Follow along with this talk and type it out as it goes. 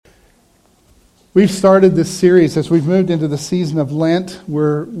We've started this series as we've moved into the season of Lent.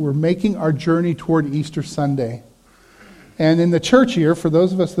 We're making our journey toward Easter Sunday. And in the church year, for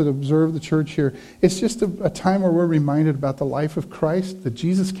those of us that observe the church year, it's just a time where we're reminded about the life of Christ, that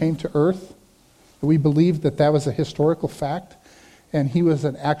Jesus came to earth. We believe that that was a historical fact, and he was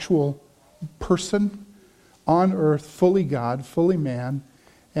an actual person on earth, fully God, fully man,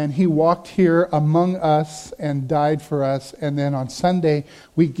 and he walked here among us and died for us. And then on Sunday,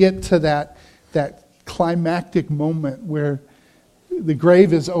 we get to that climactic moment where the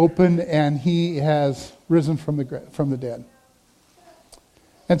grave is open and he has risen from the dead.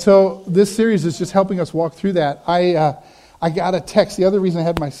 And so this series is just helping us walk through that. I got a text. The other reason I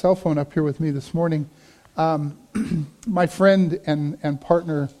had my cell phone up here with me this morning, my friend and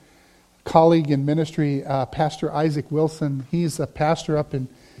partner, colleague in ministry, Pastor Isaac Wilson, he's a pastor up in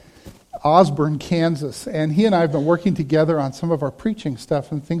Osborne, Kansas, and he and I have been working together on some of our preaching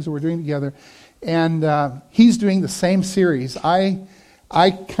stuff and things that we're doing together. And he's doing the same series. I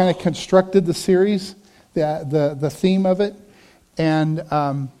kind of constructed the series, the theme of it, and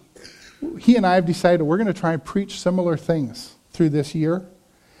he and I have decided we're going to try and preach similar things through this year.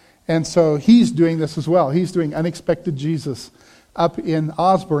 And so he's doing this as well. He's doing Unexpected Jesus up in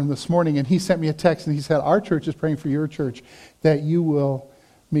Osborne this morning, and he sent me a text and he said, "Our church is praying for your church that you will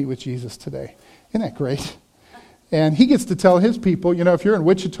meet with Jesus today." Isn't that great? And he gets to tell his people, if you're in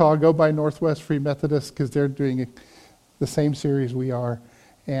Wichita, go by Northwest Free Methodist because they're doing the same series we are.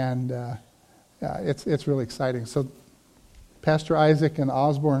 And it's really exciting. So Pastor Isaac and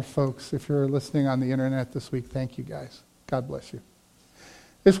Osborne folks, if you're listening on the internet this week, thank you guys. God bless you.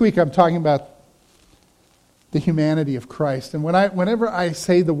 This week I'm talking about the humanity of Christ. And whenever I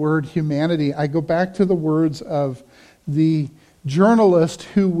say the word humanity, I go back to the words of the journalist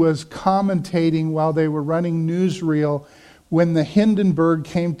who was commentating while they were running newsreel when the Hindenburg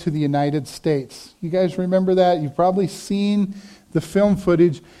came to the United States. You guys remember that? You've probably seen the film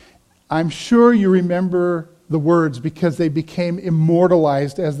footage. I'm sure you remember the words because they became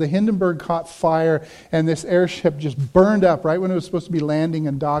immortalized as the Hindenburg caught fire and this airship just burned up right when it was supposed to be landing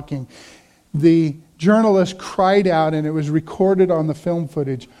and docking. The journalist cried out, and it was recorded on the film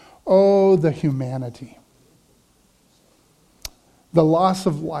footage, "Oh, the humanity." The loss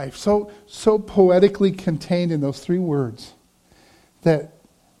of life, so poetically contained in those three words, that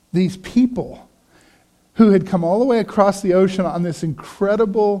these people who had come all the way across the ocean on this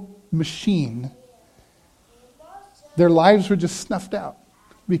incredible machine, their lives were just snuffed out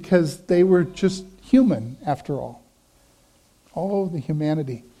because they were just human after all. Oh, the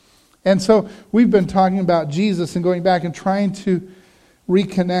humanity. And so we've been talking about Jesus and going back and trying to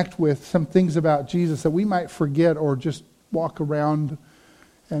reconnect with some things about Jesus that we might forget or just walk around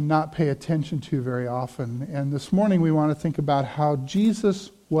and not pay attention to very often. And this morning we want to think about how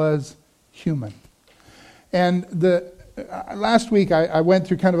Jesus was human. And last week I went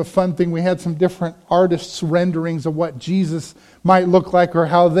through kind of a fun thing. We had some different artists' renderings of what Jesus might look like or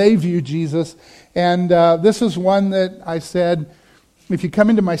how they view Jesus. And this is one that I said, if you come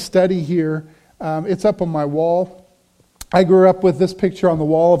into my study here, it's up on my wall. I grew up with this picture on the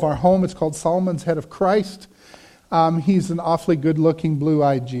wall of our home. It's called Solomon's Head of Christ. He's an awfully good-looking,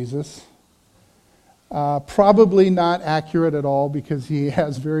 blue-eyed Jesus. Probably not accurate at all because he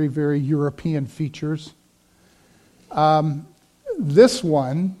has very, very European features. This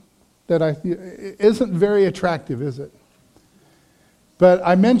one isn't very attractive, is it? But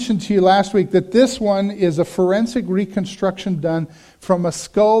I mentioned to you last week that this one is a forensic reconstruction done from a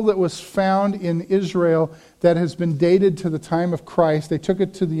skull that was found in Israel that has been dated to the time of Christ. They took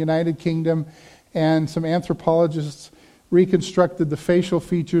it to the United Kingdom, and some anthropologists reconstructed the facial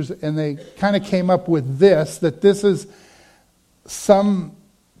features, and they kind of came up with that this is some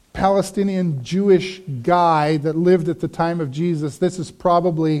Palestinian Jewish guy that lived at the time of Jesus. This is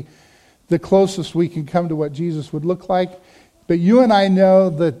probably the closest we can come to what Jesus would look like. But you and I know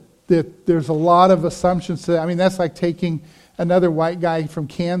that there's a lot of assumptions to that. I mean, that's like taking another white guy from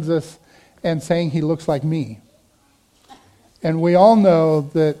Kansas and saying he looks like me. And we all know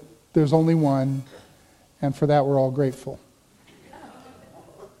that there's only one, and for that we're all grateful.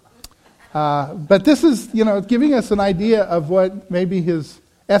 But this is, giving us an idea of what maybe his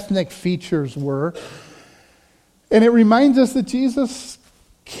ethnic features were. And it reminds us that Jesus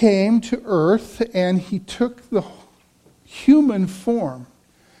came to earth and he took the human form.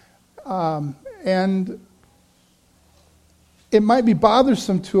 And it might be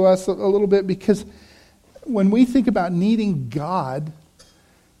bothersome to us a little bit because when we think about needing God,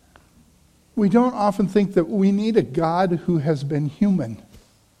 we don't often think that we need a God who has been human.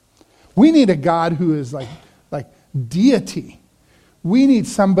 We need a God who is like deity. We need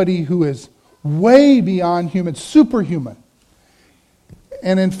somebody who is way beyond human, superhuman.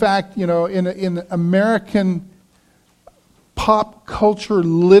 And in fact, in American pop culture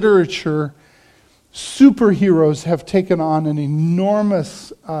literature, superheroes have taken on an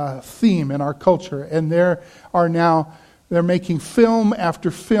enormous theme in our culture. And they're making film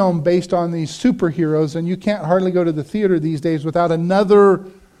after film based on these superheroes. And you can't hardly go to the theater these days without another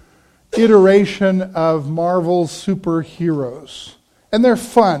iteration of Marvel's superheroes. And they're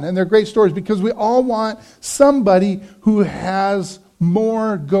fun and they're great stories because we all want somebody who has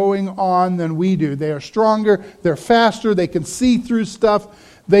more going on than we do. They are stronger, they're faster, they can see through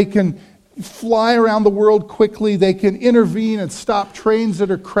stuff, they can fly around the world quickly, they can intervene and stop trains that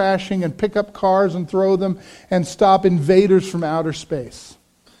are crashing and pick up cars and throw them and stop invaders from outer space.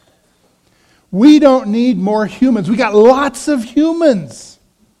 We don't need more humans. We got lots of humans.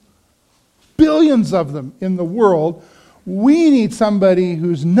 Billions of them in the world. We need somebody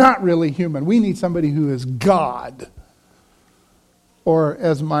who's not really human. We need somebody who is God. Or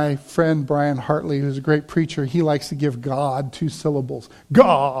as my friend Brian Hartley, who's a great preacher, he likes to give God 2 syllables.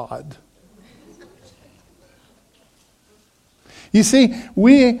 God. You see,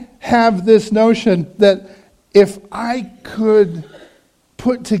 we have this notion that if I could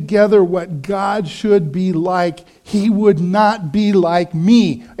put together what God should be like, He would not be like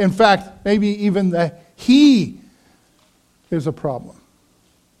me. In fact, maybe even the He is a problem.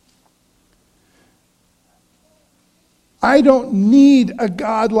 I don't need a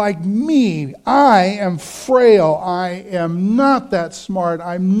God like me. I am frail. I am not that smart.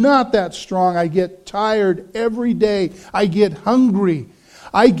 I'm not that strong. I get tired every day. I get hungry.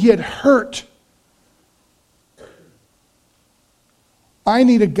 I get hurt. I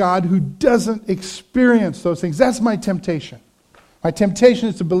need a God who doesn't experience those things. That's my temptation. My temptation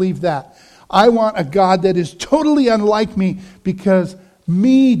is to believe that. I want a God that is totally unlike me because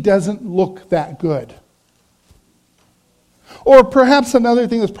me doesn't look that good. Or perhaps another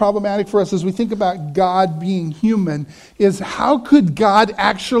thing that's problematic for us as we think about God being human is how could God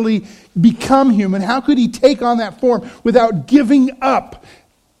actually become human? How could He take on that form without giving up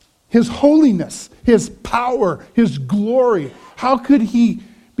His holiness, His power, His glory? How could He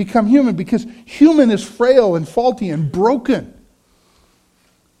become human? Because human is frail and faulty and broken.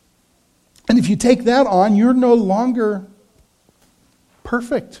 And if you take that on, you're no longer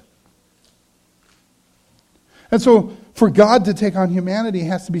perfect. And so for God to take on humanity, it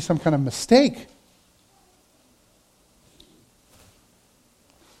has to be some kind of mistake.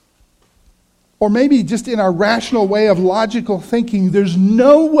 Or maybe just in our rational way of logical thinking, there's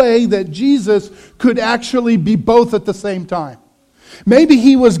no way that Jesus could actually be both at the same time. Maybe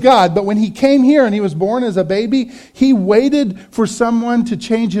He was God, but when He came here and He was born as a baby, He waited for someone to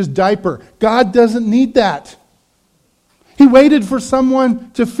change His diaper. God doesn't need that. He waited for someone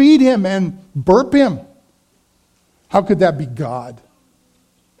to feed Him and burp Him. How could that be God?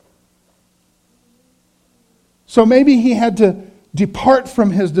 So maybe He had to depart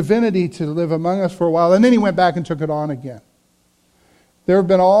from His divinity to live among us for a while, and then He went back and took it on again. There have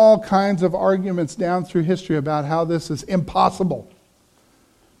been all kinds of arguments down through history about how this is impossible.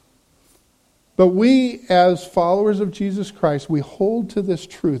 But we, as followers of Jesus Christ, we hold to this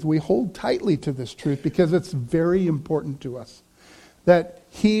truth. We hold tightly to this truth because it's very important to us that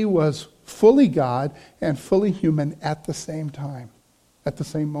He was fully God and fully human at the same time, at the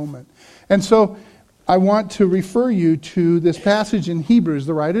same moment. And so I want to refer you to this passage in Hebrews.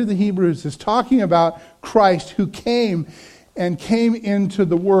 The writer of the Hebrews is talking about Christ who came into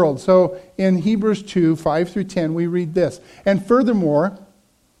the world. So in Hebrews 2, 5 through 10, we read this. And furthermore,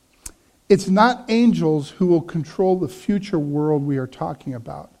 it's not angels who will control the future world we are talking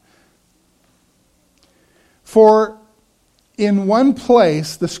about. For in one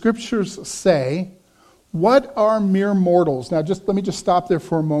place, the scriptures say, what are mere mortals? Now, let me stop there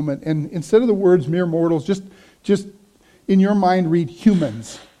for a moment. And instead of the words mere mortals, just in your mind read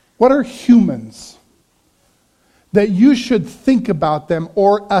humans. What are humans? That you should think about them,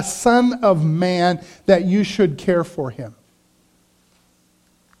 or a son of man that you should care for him.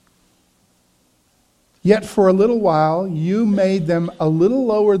 Yet for a little while you made them a little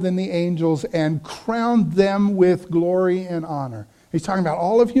lower than the angels and crowned them with glory and honor. He's talking about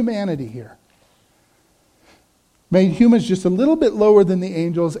all of humanity here. Made humans just a little bit lower than the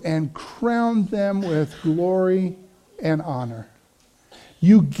angels and crowned them with glory and honor.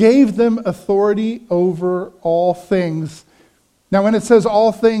 You gave them authority over all things. Now when it says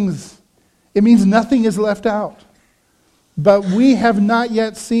all things, it means nothing is left out. But we have not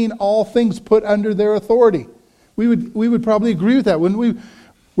yet seen all things put under their authority. We would probably agree with that, wouldn't we?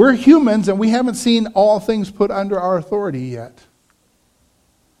 We're humans and we haven't seen all things put under our authority yet.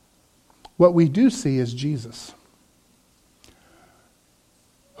 what we do see is Jesus,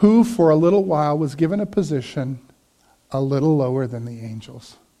 who for a little while was given a position a little lower than the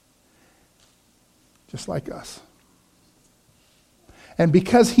angels, just like us. And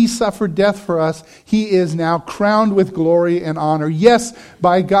because he suffered death for us, he is now crowned with glory and honor. Yes,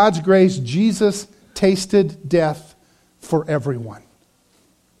 by God's grace, Jesus tasted death for everyone.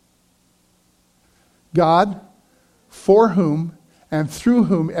 God, for whom and through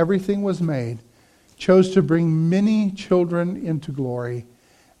whom everything was made, chose to bring many children into glory.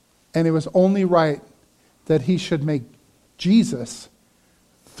 And it was only right that he should make Jesus,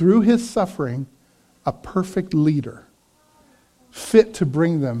 through his suffering, a perfect leader, fit to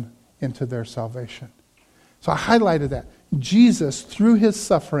bring them into their salvation. So I highlighted that. Jesus, through his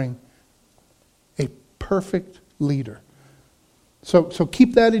suffering, a perfect leader. So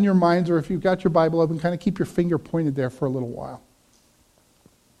keep that in your minds, or if you've got your Bible open, kind of keep your finger pointed there for a little while.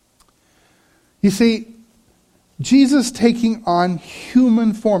 You see, Jesus taking on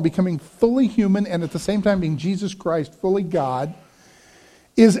human form, becoming fully human, and at the same time being Jesus Christ, fully God,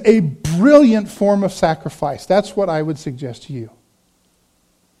 is a brilliant form of sacrifice. That's what I would suggest to you.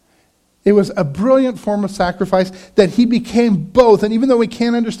 It was a brilliant form of sacrifice that he became both. And even though we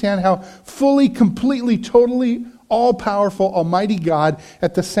can't understand how fully, completely, totally, all-powerful, almighty God,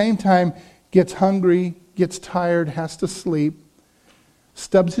 at the same time gets hungry, gets tired, has to sleep,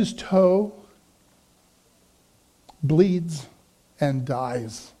 stubs his toe, bleeds, and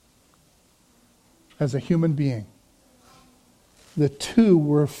dies as a human being. The two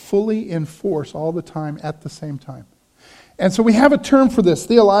were fully in force all the time at the same time. And so we have a term for this.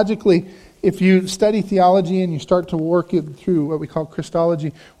 Theologically, if you study theology and you start to work it through what we call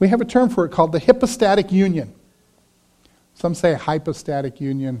Christology, we have a term for it called the hypostatic union. Some say hypostatic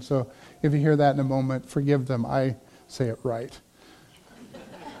union, so if you hear that in a moment, forgive them. I say it right.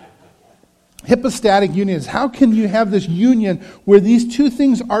 Hypostatic union is how can you have this union where these two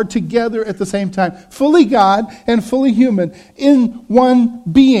things are together at the same time, fully God and fully human, in one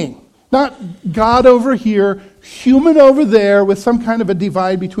being. Not God over here, human over there with some kind of a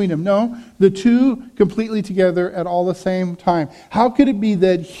divide between them. No, the two completely together at all the same time. How could it be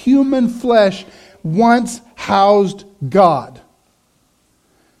that human flesh once housed God?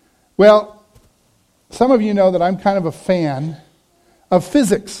 Well, some of you know that I'm kind of a fan of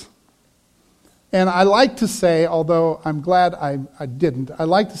physics. And I like to say, although I'm glad I didn't, I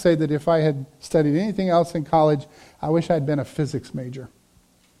like to say that if I had studied anything else in college, I wish I'd been a physics major.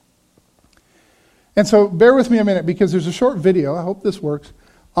 And so bear with me a minute because there's a short video, I hope this works,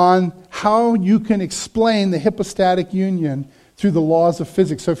 on how you can explain the hypostatic union through the laws of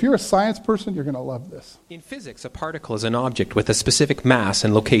physics. So if you're a science person, you're going to love this. In physics, a particle is an object with a specific mass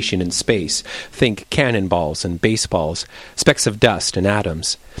and location in space. Think cannonballs and baseballs, specks of dust and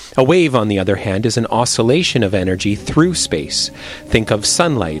atoms. A wave, on the other hand, is an oscillation of energy through space. Think of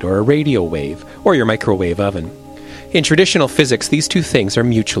sunlight or a radio wave or your microwave oven. In traditional physics, these two things are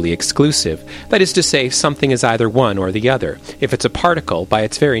mutually exclusive. That is to say, something is either one or the other. If it's a particle, by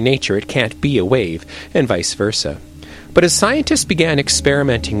its very nature, it can't be a wave, and vice versa. But as scientists began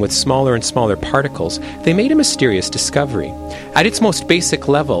experimenting with smaller and smaller particles, they made a mysterious discovery. At its most basic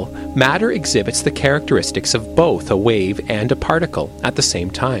level, matter exhibits the characteristics of both a wave and a particle at the same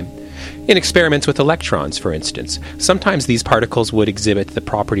time. In experiments with electrons, for instance, sometimes these particles would exhibit the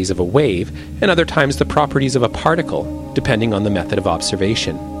properties of a wave, and other times the properties of a particle, depending on the method of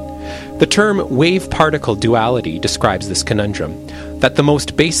observation. The term wave-particle duality describes this conundrum, that the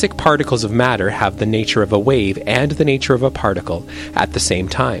most basic particles of matter have the nature of a wave and the nature of a particle at the same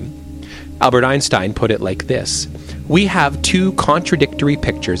time. Albert Einstein put it like this: we have two contradictory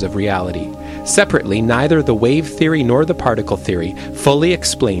pictures of reality. Separately, neither the wave theory nor the particle theory fully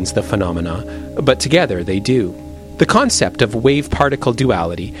explains the phenomena, but together they do. The concept of wave-particle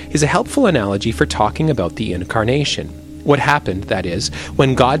duality is a helpful analogy for talking about the incarnation. What happened, that is,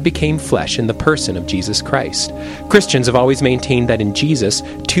 when God became flesh in the person of Jesus Christ. Christians have always maintained that in Jesus,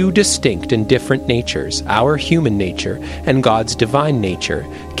 two distinct and different natures, our human nature and God's divine nature,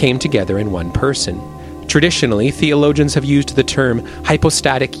 came together in one person. Traditionally, theologians have used the term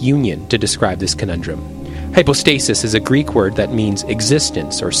hypostatic union to describe this conundrum. Hypostasis is a Greek word that means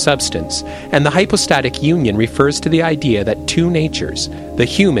existence or substance, and the hypostatic union refers to the idea that two natures, the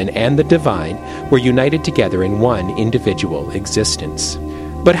human and the divine, were united together in one individual existence.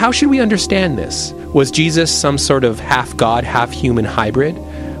 But how should we understand this? Was Jesus some sort of half-God, half-human hybrid?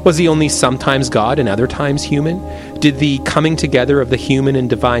 Was he only sometimes God and other times human? Did the coming together of the human and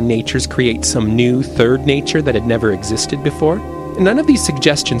divine natures create some new third nature that had never existed before? None of these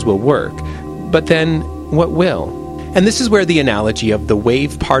suggestions will work, but then what will? And this is where the analogy of the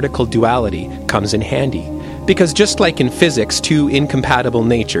wave-particle duality comes in handy. Because just like in physics, two incompatible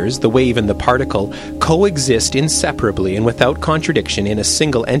natures, the wave and the particle, coexist inseparably and without contradiction in a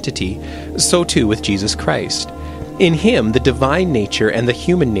single entity, so too with Jesus Christ. In him, the divine nature and the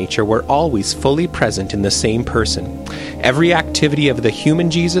human nature were always fully present in the same person. Every activity of the human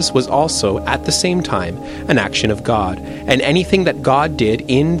Jesus was also, at the same time, an action of God, and anything that God did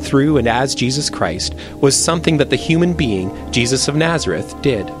in, through, and as Jesus Christ was something that the human being, Jesus of Nazareth,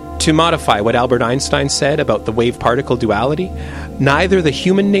 did. To modify what Albert Einstein said about the wave-particle duality, neither the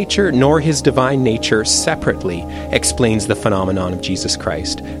human nature nor his divine nature separately explains the phenomenon of Jesus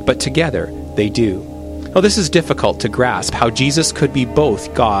Christ, but together they do. Now, this is difficult to grasp, how Jesus could be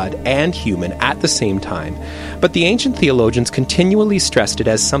both God and human at the same time, but the ancient theologians continually stressed it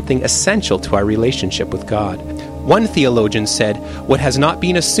as something essential to our relationship with God. One theologian said, "What has not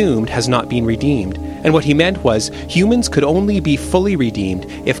been assumed has not been redeemed," and what he meant was, humans could only be fully redeemed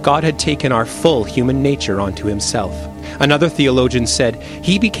if God had taken our full human nature onto himself. Another theologian said,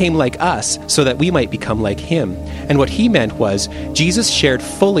 "He became like us so that we might become like him." And what he meant was, Jesus shared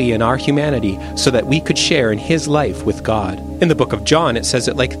fully in our humanity so that we could share in his life with God. In the book of John, it says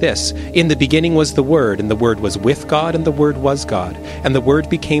it like this: "In the beginning was the Word, and the Word was with God, and the Word was God. And the Word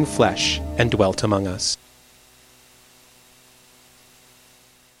became flesh and dwelt among us."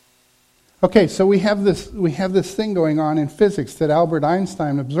 Okay, so we have this thing going on in physics that Albert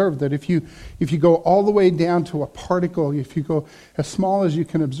Einstein observed, that if you go all the way down to a particle, if you go as small as you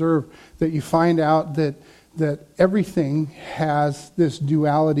can observe, that you find out that everything has this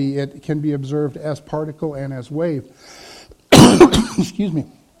duality. It can be observed as particle and as wave. Excuse me.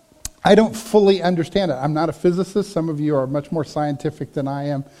 I don't fully understand it. I'm not a physicist. Some of you are much more scientific than I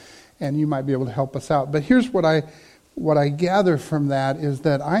am, and you might be able to help us out. But here's what I gather from that is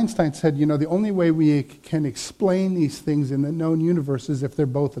that Einstein said, the only way we can explain these things in the known universe is if they're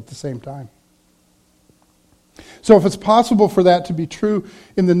both at the same time. So if it's possible for that to be true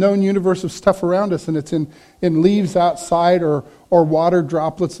in the known universe of stuff around us, and it's in leaves outside or water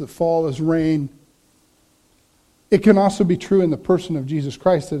droplets that fall as rain, it can also be true in the person of Jesus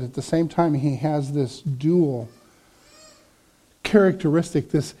Christ, that at the same time he has this dual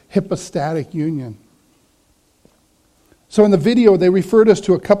characteristic, this hypostatic union. So in the video, they referred us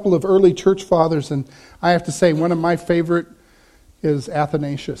to a couple of early church fathers, and I have to say one of my favorite is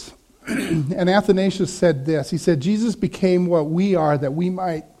Athanasius. And Athanasius said this. He said, "Jesus became what we are that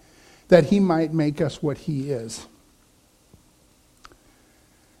he might make us what he is."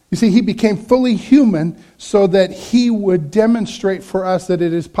 You see, he became fully human so that he would demonstrate for us that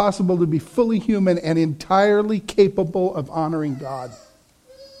it is possible to be fully human and entirely capable of honoring God.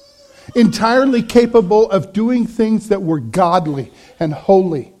 Entirely capable of doing things that were godly and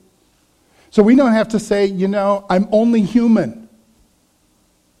holy. So we don't have to say, I'm only human.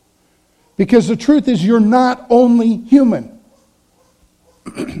 Because the truth is, you're not only human.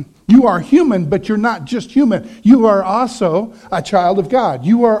 You are human, but you're not just human. You are also a child of God.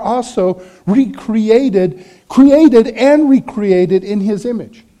 You are also created and recreated in his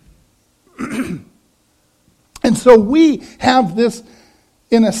image. And so we have this,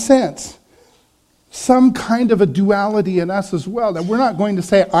 in a sense, some kind of a duality in us as well. That we're not going to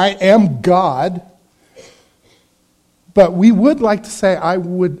say, I am God, but we would like to say, I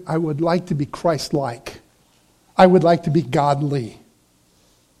would like to be Christ-like. I would like to be godly.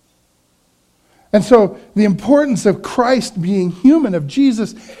 And so the importance of Christ being human, of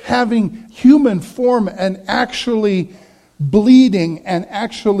Jesus having human form and actually bleeding and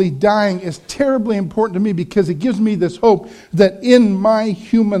actually dying, is terribly important to me, because it gives me this hope that in my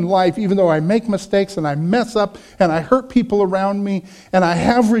human life, even though I make mistakes and I mess up and I hurt people around me and I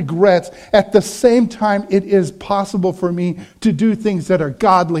have regrets, at the same time it is possible for me to do things that are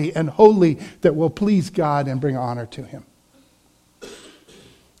godly and holy, that will please God and bring honor to him.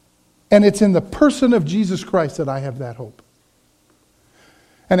 And it's in the person of Jesus Christ that I have that hope.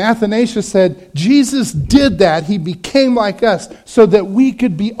 And Athanasius said, Jesus did that. He became like us so that we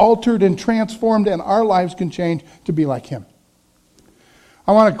could be altered and transformed and our lives can change to be like him.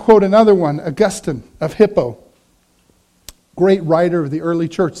 I want to quote another one. Augustine of Hippo, great writer of the early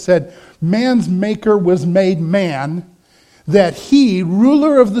church, said, "Man's maker was made man, that he,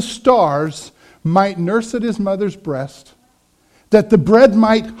 ruler of the stars, might nurse at his mother's breast, that the bread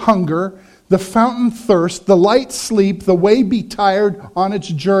might hunger, the fountain thirst, the light sleep, the way be tired on its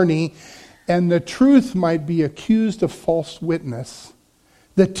journey, and the truth might be accused of false witness.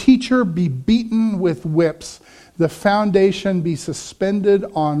 The teacher be beaten with whips, the foundation be suspended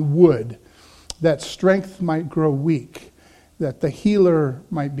on wood, that strength might grow weak, that the healer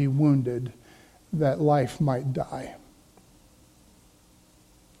might be wounded, that life might die."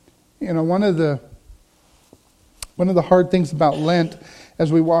 one of the hard things about Lent,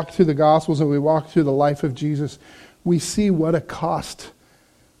 as we walk through the Gospels and we walk through the life of Jesus, we see what a cost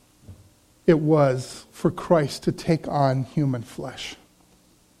it was for Christ to take on human flesh.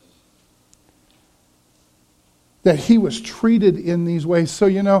 That he was treated in these ways.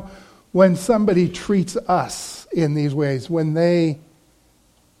 So, when somebody treats us in these ways, when they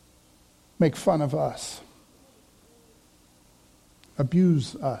make fun of us,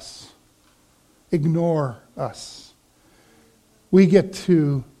 abuse us, ignore us, we get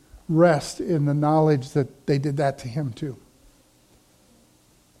to rest in the knowledge that they did that to him too.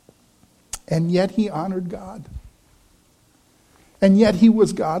 And yet he honored God. And yet he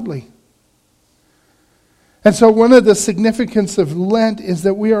was godly. And so one of the significance of Lent is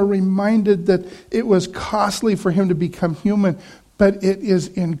that we are reminded that it was costly for him to become human, but it is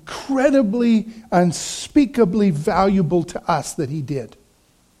incredibly, unspeakably valuable to us that he did.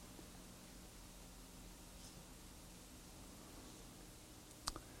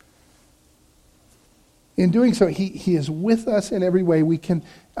 In doing so, he is with us in every way.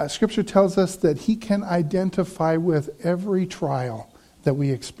 Scripture tells us that he can identify with every trial that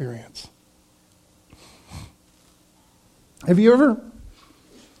we experience. Have you ever,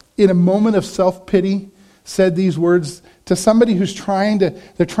 in a moment of self-pity, said these words to somebody who's trying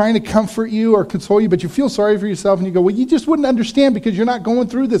to comfort you or console you, but you feel sorry for yourself and you go, well, you just wouldn't understand because you're not going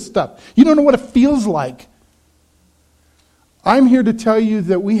through this stuff. You don't know what it feels like. I'm here to tell you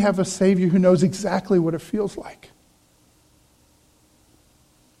that we have a Savior who knows exactly what it feels like.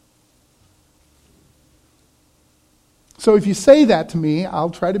 So if you say that to me,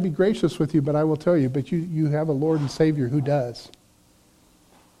 I'll try to be gracious with you, but I will tell you, but you have a Lord and Savior who does.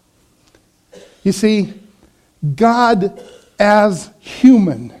 You see, God as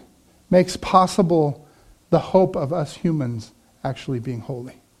human makes possible the hope of us humans actually being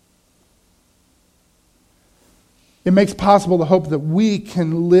holy. It makes possible the hope that we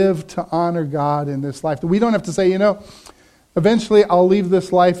can live to honor God in this life. That we don't have to say, eventually I'll leave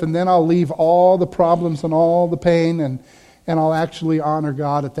this life and then I'll leave all the problems and all the pain and I'll actually honor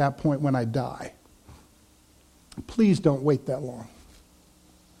God at that point when I die. Please don't wait that long.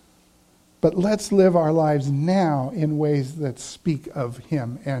 But let's live our lives now in ways that speak of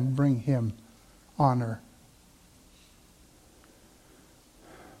him and bring him honor.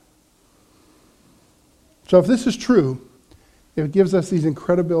 So if this is true, it gives us these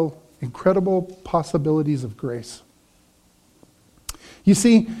incredible possibilities of grace. You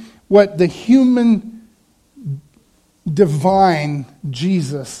see, what the human divine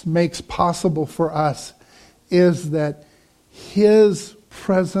Jesus makes possible for us is that his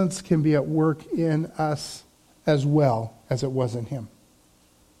presence can be at work in us as well as it was in him.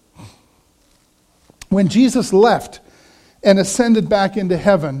 When Jesus left and ascended back into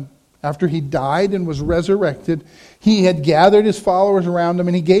heaven, after he died and was resurrected, he had gathered his followers around him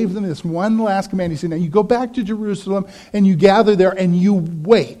and he gave them this one last command. He said, now you go back to Jerusalem and you gather there and you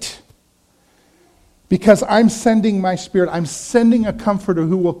wait. Because I'm sending my Spirit. I'm sending a comforter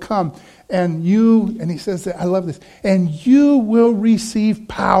who will come. And he says, I love this, and you will receive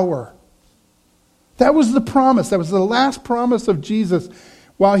power. That was the promise. That was the last promise of Jesus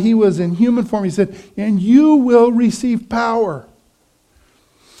while he was in human form. He said, and you will receive power.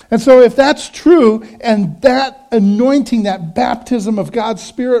 And so if that's true, and that anointing, that baptism of God's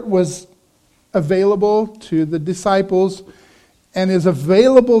Spirit was available to the disciples and is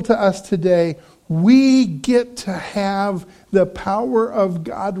available to us today, we get to have the power of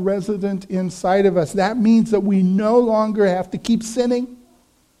God resident inside of us. That means that we no longer have to keep sinning.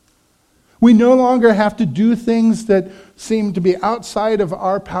 We no longer have to do things that seem to be outside of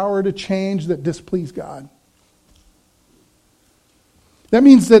our power to change that displease God. That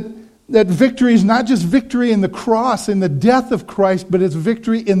means that victory is not just victory in the cross, in the death of Christ, but it's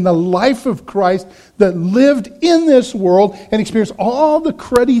victory in the life of Christ that lived in this world and experienced all the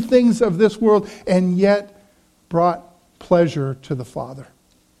cruddy things of this world and yet brought pleasure to the Father.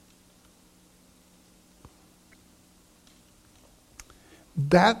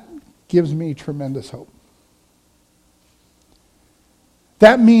 That gives me tremendous hope.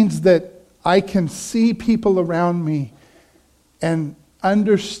 That means that I can see people around me and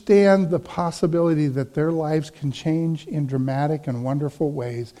understand the possibility that their lives can change in dramatic and wonderful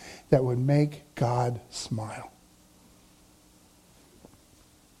ways that would make God smile.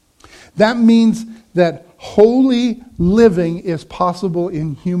 That means that holy living is possible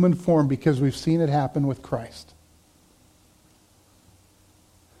in human form because we've seen it happen with Christ.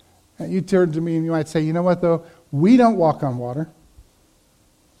 And you turn to me and you might say, you know what though? We don't walk on water.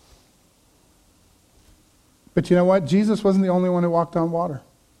 But you know what? Jesus wasn't the only one who walked on water.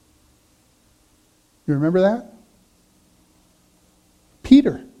 You remember that?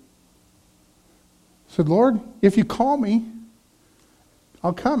 Peter said, Lord, if you call me,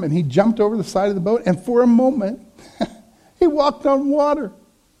 I'll come. And he jumped over the side of the boat, and for a moment, he walked on water.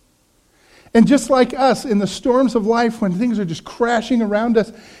 And just like us, in the storms of life, when things are just crashing around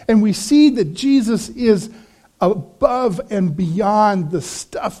us, and we see that Jesus is above and beyond the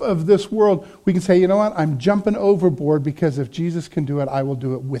stuff of this world, we can say, you know what, I'm jumping overboard, because if Jesus can do it, I will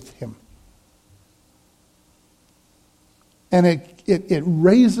do it with him. And it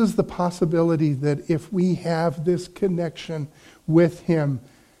raises the possibility that if we have this connection with him,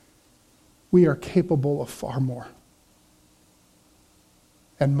 we are capable of far more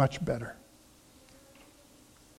and much better.